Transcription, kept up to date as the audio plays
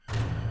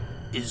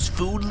Is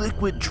food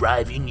liquid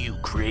driving you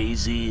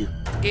crazy?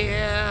 Ew.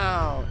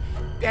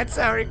 That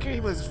sour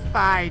cream was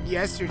fine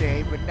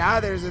yesterday, but now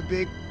there's a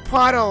big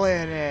puddle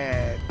in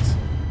it.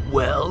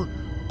 Well,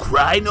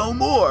 cry no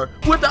more.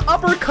 With the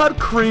Uppercut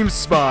Cream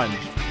Sponge.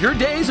 Your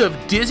days of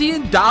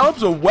dizzying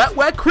dollops of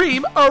wet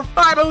cream are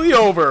finally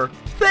over.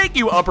 Thank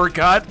you,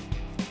 Uppercut.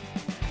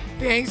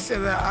 Thanks to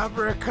the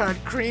Uppercut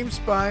Cream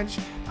Sponge,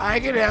 I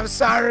can have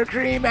sour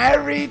cream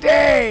every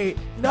day.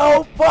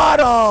 No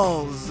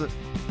puddles.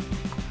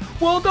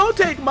 Well, don't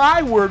take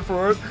my word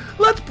for it.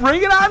 Let's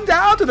bring it on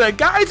down to the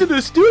guys in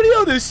the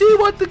studio to see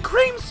what the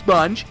cream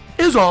sponge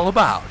is all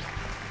about.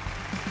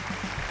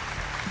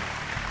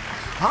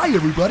 Hi,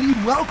 everybody,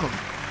 and welcome.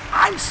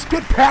 I'm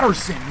Spit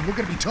Patterson, and we're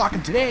going to be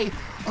talking today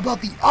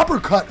about the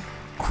Uppercut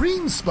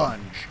Cream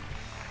Sponge.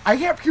 I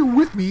have here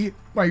with me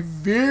my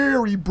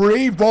very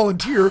brave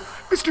volunteer,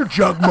 Mr.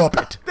 Jug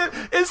Muppet.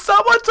 Is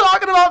someone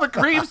talking about the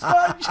cream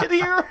sponge in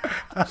here?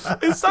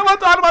 Is someone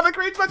talking about the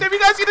cream sponge? Have you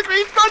guys seen the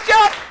cream sponge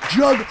yet?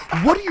 Jug,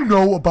 what do you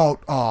know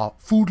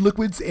about food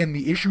liquids and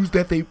the issues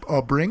that they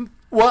bring?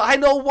 Well, I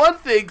know one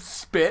thing,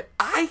 Spit.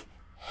 I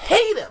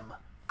hate them.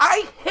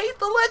 I hate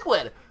the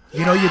liquid.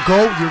 You know, you're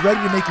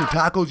ready to make your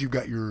tacos.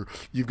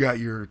 You've got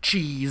your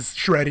cheese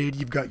shredded.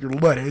 You've got your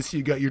lettuce.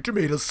 You got your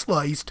tomatoes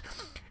sliced.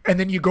 And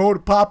then you go to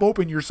pop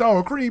open your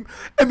sour cream,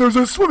 and there's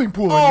a swimming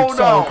pool in your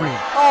sour cream.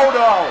 Oh,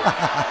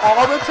 no.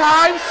 All the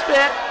time,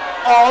 Spit.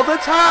 All the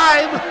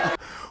time.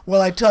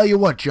 Well, I tell you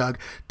what, Jug.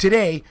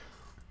 Today,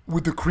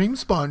 with the cream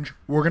sponge,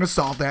 we're going to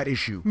solve that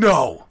issue.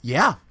 No.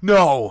 Yeah.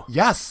 No.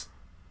 Yes.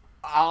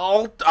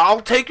 I'll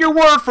take your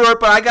word for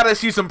it, but I got to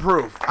see some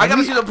proof. I got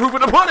to see the proof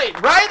in the pudding.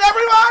 Right,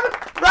 everyone?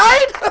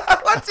 Right?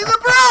 Let's see the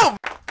proof.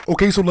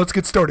 Okay, so let's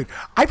get started.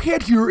 I've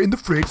had here in the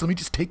fridge, let me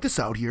just take this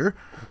out here.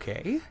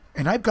 Okay.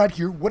 And I've got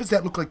here, what does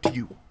that look like to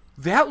you?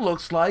 That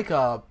looks like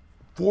a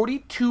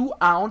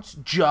 42-ounce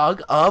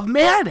jug of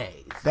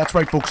mayonnaise. That's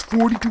right, folks,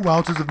 42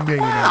 ounces of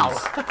mayonnaise. Wow.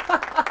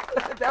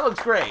 That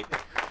looks great.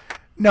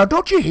 Now,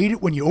 don't you hate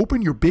it when you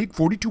open your big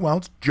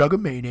 42-ounce jug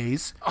of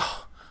mayonnaise?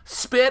 Oh,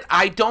 Spit,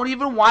 I don't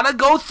even want to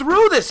go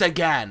through this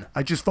again.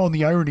 I just found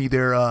the irony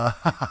there,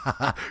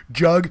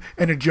 jug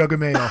and a jug of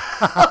mayo.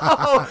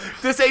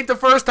 This ain't the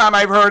first time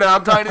I've heard it.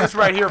 I'm telling you this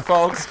right here,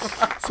 folks.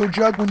 So,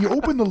 Jug, when you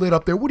open the lid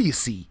up there, what do you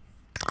see?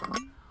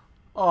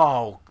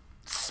 Oh,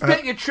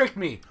 Spit, you tricked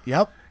me.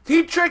 Yep.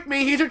 He tricked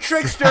me. He's a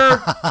trickster.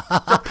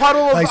 The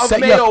puddle of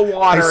mayo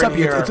water in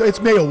here.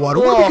 It's mayo water.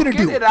 What are we going to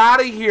do? Get it out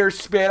of here,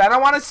 Spit. I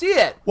don't want to see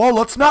it. Well,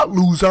 let's not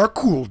lose our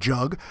cool,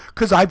 Jug,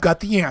 because I've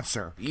got the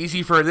answer.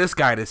 Easy for this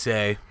guy to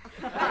say.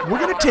 We're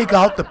going to take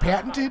out the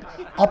patented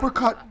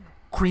Uppercut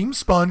Cream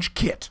Sponge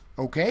kit,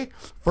 okay?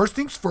 First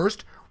things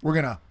first, we're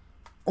going to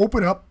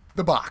open up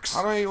the box.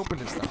 How do I open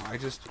this now?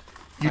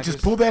 You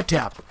just pull that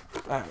tab.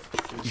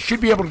 You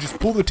should be able to just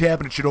pull the tab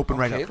and it should open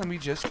right up. Okay, let me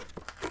just...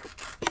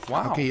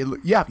 Wow. Okay,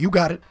 yeah, you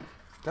got it.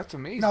 That's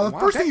amazing. Now, the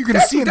first thing you're going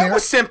to see in there... That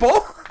was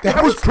simple.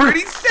 That was pretty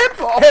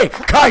simple. Hey,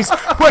 guys,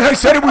 when I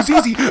said it was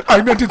easy,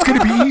 I meant it's going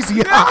to be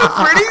easy. That was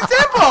pretty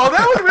simple.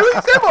 That was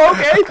really simple.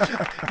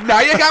 Okay.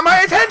 Now you got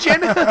my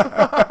attention.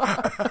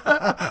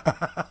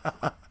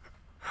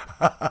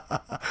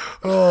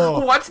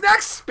 Oh. What's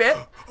next, Spit?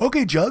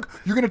 Okay, Jug,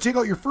 you're going to take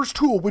out your first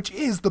tool, which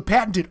is the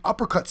patented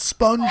Uppercut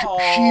Sponge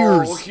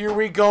Shears. Oh, here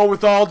we go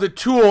with all the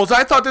tools.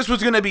 I thought this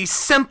was going to be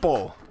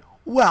simple.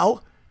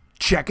 Well,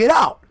 check it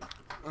out.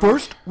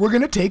 First, we're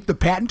going to take the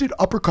patented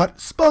Uppercut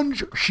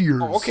Sponge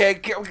Shears. Okay,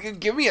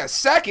 give me a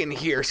second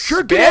here, Sure,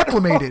 Spit. get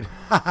acclimated.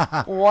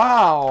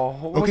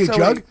 Wow. Okay,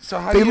 Jug,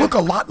 they look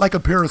a lot like a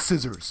pair of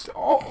scissors.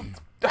 Oh,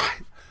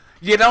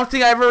 you don't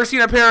think I've ever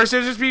seen a pair of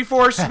scissors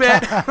before,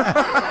 Spit?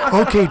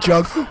 Okay,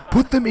 Jug,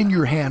 put them in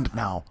your hand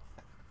now.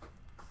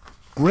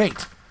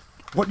 Great.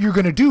 What you're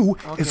going to do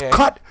is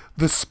cut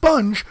the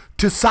sponge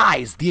to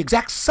size, the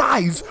exact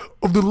size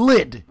of the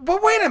lid.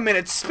 But wait a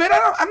minute, Spit.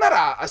 I'm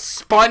not a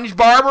sponge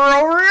barber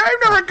over here.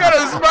 I've never cut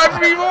a sponge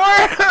before.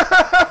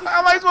 How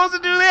am I supposed to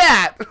do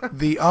that?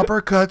 The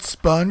Uppercut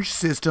Sponge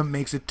system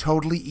makes it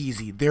totally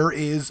easy. There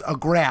is a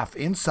graph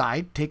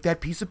inside. Take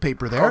that piece of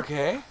paper there.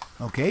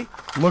 Okay.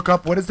 Look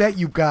up. What is that?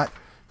 You've got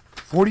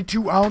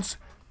 42-ounce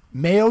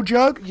mayo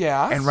jug.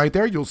 Yeah. And right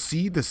there, you'll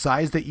see the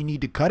size that you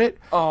need to cut it.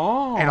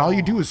 Oh. And all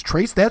you do is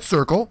trace that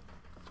circle.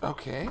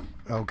 Okay.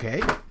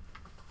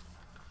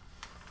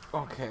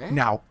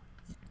 Now,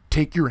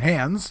 take your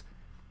hands.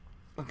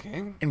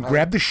 And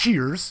grab the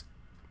shears.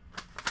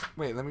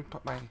 Wait, let me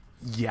put my...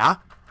 Yeah.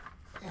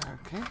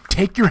 Okay.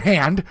 Take your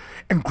hand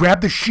and grab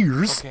the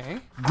shears. Okay.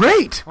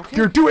 Great.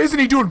 Okay. Isn't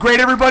he doing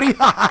great, everybody?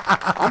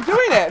 I'm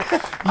doing it.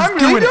 I'm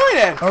really doing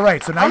it. All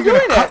right, so now you're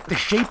going to cut the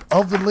shape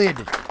of the lid.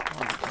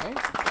 Okay.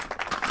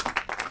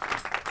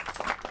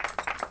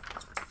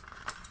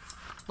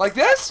 Like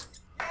this?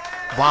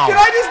 Wow. Did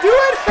I just do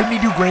it? Didn't he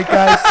do great,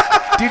 guys?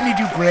 Didn't he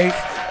do great?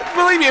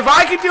 Believe me, if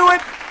I can do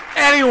it,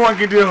 anyone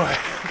can do it.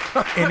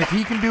 And if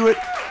he can do it,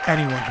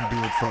 anyone can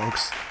do it,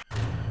 folks.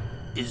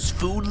 Is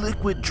food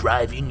liquid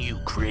driving you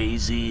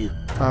crazy?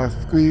 I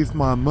squeezed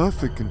my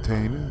mustard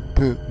container,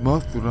 put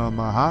mustard on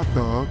my hot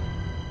dog,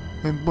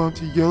 and a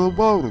bunch of yellow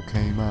water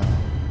came out.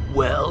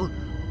 Well,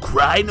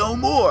 cry no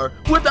more.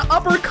 With the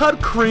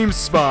Uppercut Cream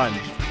Sponge,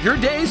 your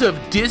days of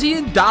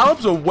dizzying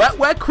dollops of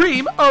wet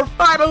cream are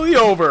finally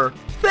over.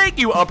 Thank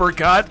you,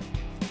 Uppercut.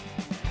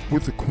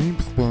 With the cream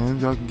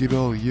sponge, I can get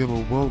all the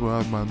yellow water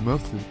out of my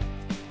mustard.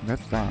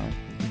 That's fine.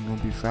 I'm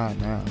gonna be fine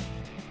now.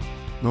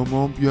 No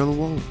more yellow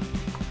water.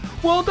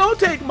 Well, don't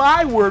take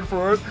my word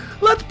for it.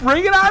 Let's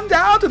bring it on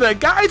down to the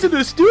guys in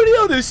the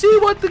studio to see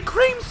what the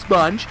cream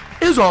sponge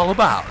is all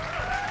about.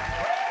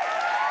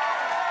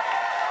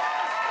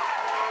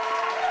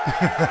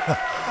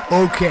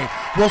 Okay,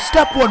 well,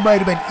 step 1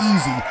 might have been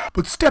easy,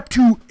 but step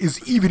 2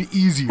 is even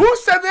easier. Who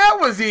said that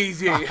was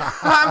easy?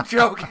 I'm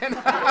joking.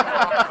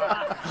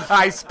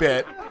 I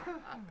spit.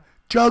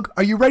 Jug,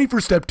 are you ready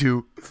for step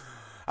 2?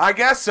 I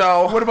guess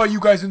so. What about you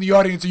guys in the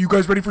audience? Are you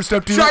guys ready for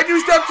step 2? Should I do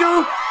step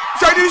 2?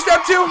 Should I do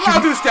step 2?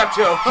 I'll do step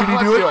 2. Should he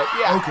Let's do it?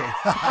 Yeah.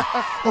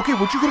 Okay. Okay,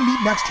 what you're going to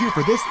need next here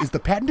for this is the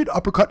patented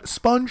Uppercut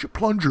Sponge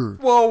Plunger.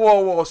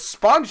 Whoa.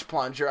 Sponge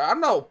plunger. I'm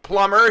no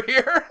plumber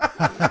here.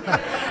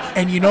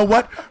 And you know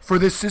what? For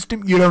this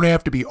system, you don't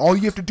have to be. All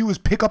you have to do is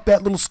pick up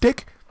that little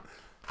stick,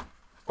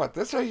 What,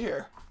 this right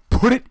here?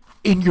 put it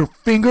in your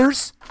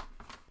fingers.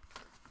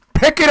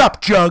 Pick it up,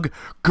 Jug.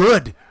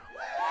 Good.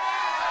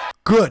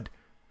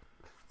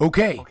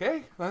 Okay.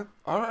 Okay. All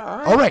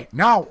right. All right.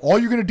 Now, all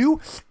you're going to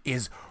do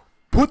is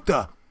put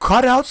the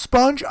cutout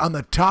sponge on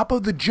the top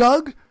of the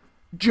jug.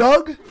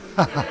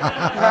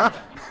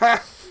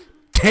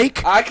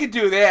 Take I could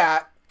do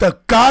that. the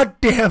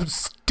goddamn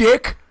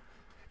stick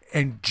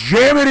and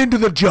jam it into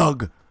the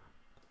jug.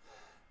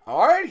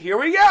 All right, here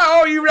we go.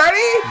 Are you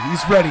ready?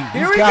 He's ready.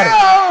 Here He's we got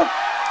go. it.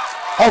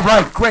 All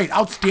right. Great.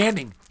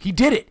 Outstanding. He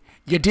did it.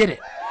 You did it.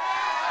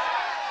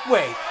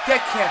 Wait,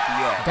 that can't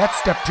be it. That's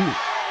step 2.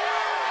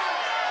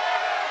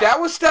 That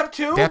was step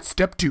 2? That's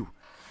step 2.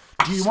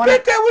 Do you Spit, want to?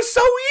 that was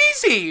so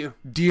easy.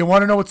 Do you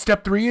want to know what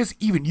step 3 is?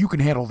 Even you can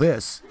handle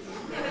this.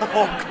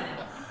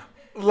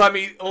 Let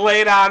me lay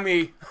it on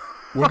me.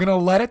 We're gonna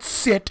let it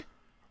sit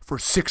for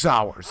 6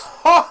 hours.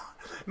 Oh,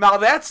 now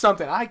that's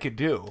something I could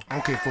do.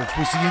 Okay, folks.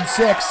 We'll see you in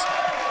 6.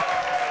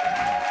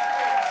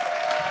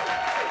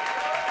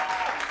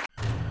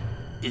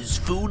 Is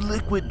food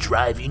liquid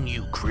driving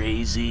you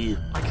crazy?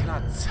 I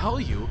cannot tell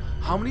you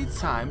how many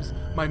times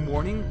my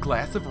morning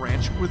glass of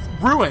ranch was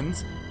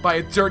ruined by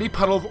a dirty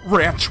puddle of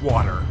ranch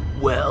water.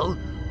 Well,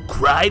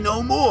 cry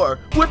no more.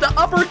 With the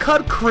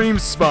Uppercut Cream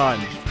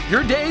Sponge,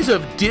 your days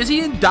of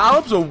dizzying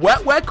dollops of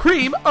wet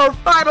cream are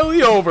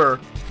finally over.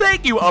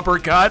 Thank you,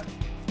 Uppercut.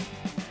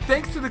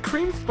 Thanks to the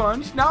cream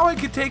sponge, now I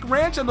can take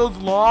ranch on those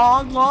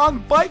long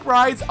bike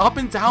rides up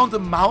and down the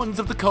mountains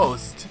of the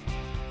coast.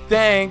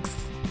 Thanks.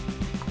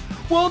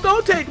 Well,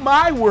 don't take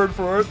my word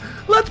for it.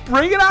 Let's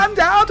bring it on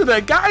down to the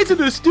guys in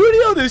the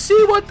studio to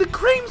see what the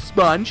cream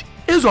sponge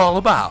is all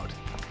about.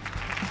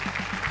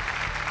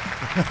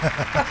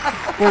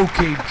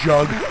 Okay,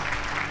 Jug.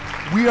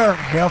 We are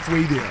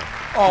halfway there.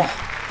 Oh,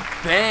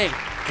 thank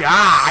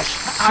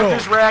gosh. I'm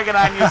just ragging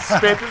on you,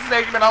 Spit. This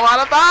has been a lot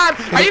of fun.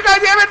 Are you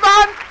guys having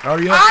fun?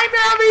 Are you? I'm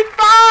having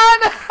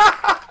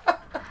fun.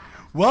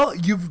 Well,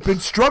 you've been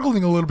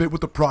struggling a little bit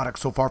with the product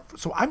so far,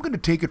 so I'm going to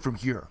take it from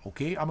here,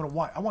 okay? I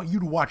want you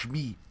to watch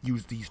me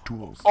use these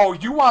tools. Oh,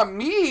 you want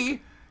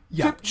me?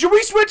 Yeah. Should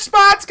we switch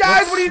spots, guys?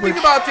 Let's What do you think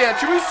switch. about that?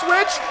 Should we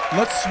switch?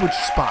 Let's switch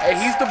spots.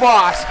 Hey, he's the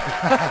boss.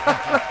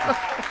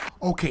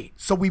 Okay,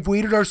 so we've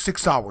waited our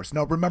 6 hours.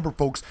 Now remember,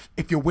 folks,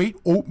 if you wait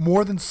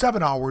more than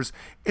 7 hours,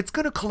 it's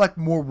going to collect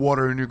more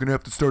water and you're going to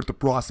have to start the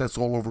process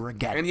all over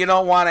again. And you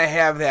don't want to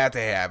have that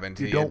to happen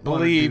to you. don't wanna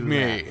Believe do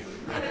me.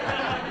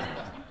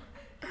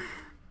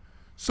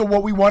 So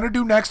what we want to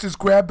do next is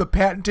grab the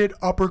patented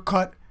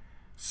Uppercut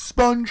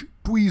Sponge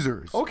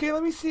Tweezers. Okay,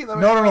 let me see. No,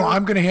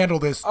 I'm going to handle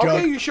this, Jug.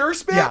 Okay, you sure,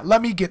 Spit? Yeah,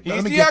 let me get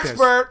He's the this.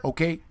 expert.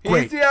 Okay, He's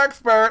great. the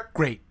expert.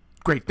 Great.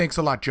 Thanks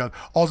a lot, Jug.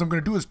 All I'm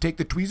going to do is take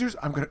the tweezers.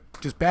 I'm going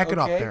to just back it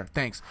up Okay. there.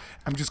 Thanks.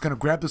 I'm just going to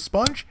grab the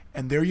sponge,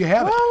 and there you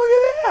have it.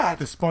 Oh, look at that.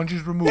 The sponge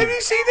is removed. Have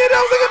you seen that?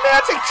 That was like a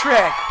magic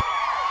trick.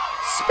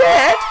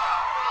 Spit.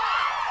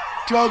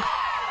 Jug,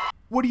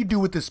 what do you do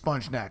with this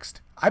sponge next?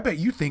 I bet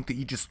you think that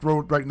you just throw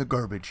it right in the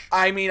garbage.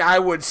 I mean, I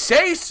would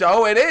say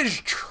so. It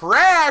is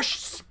trash,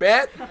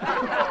 Spit.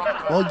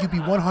 Well, you'd be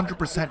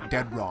 100%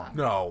 dead wrong.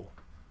 No.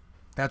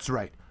 That's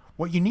right.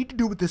 What you need to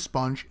do with this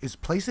sponge is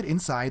place it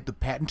inside the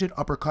patented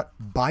Uppercut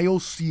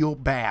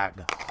BioSeal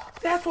bag.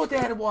 That's what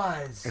that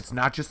was. It's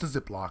not just a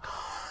Ziploc.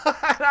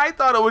 I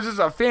thought it was just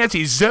a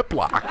fancy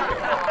Ziploc.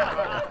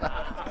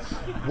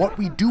 What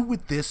we do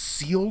with this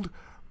sealed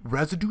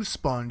residue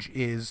sponge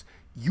is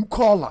you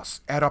call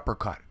us at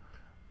Uppercut.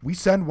 We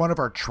send one of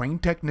our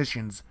trained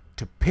technicians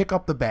to pick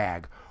up the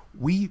bag.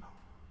 We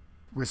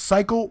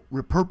recycle,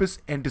 repurpose,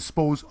 and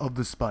dispose of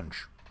the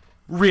sponge.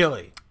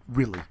 Really?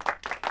 Really.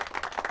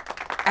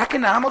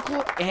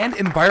 Economical and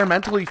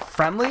environmentally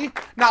friendly?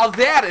 Now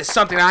that is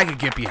something I could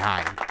get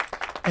behind.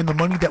 And the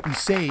money that we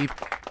save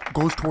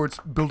goes towards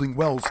building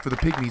wells for the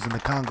pygmies in the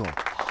Congo.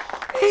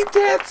 Ain't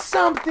that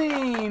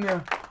something?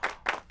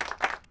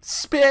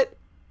 Spit.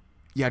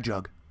 Yeah,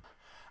 Jug.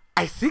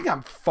 I think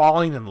I'm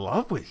falling in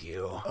love with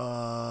you.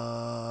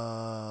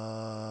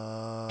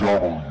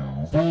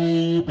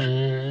 WBB.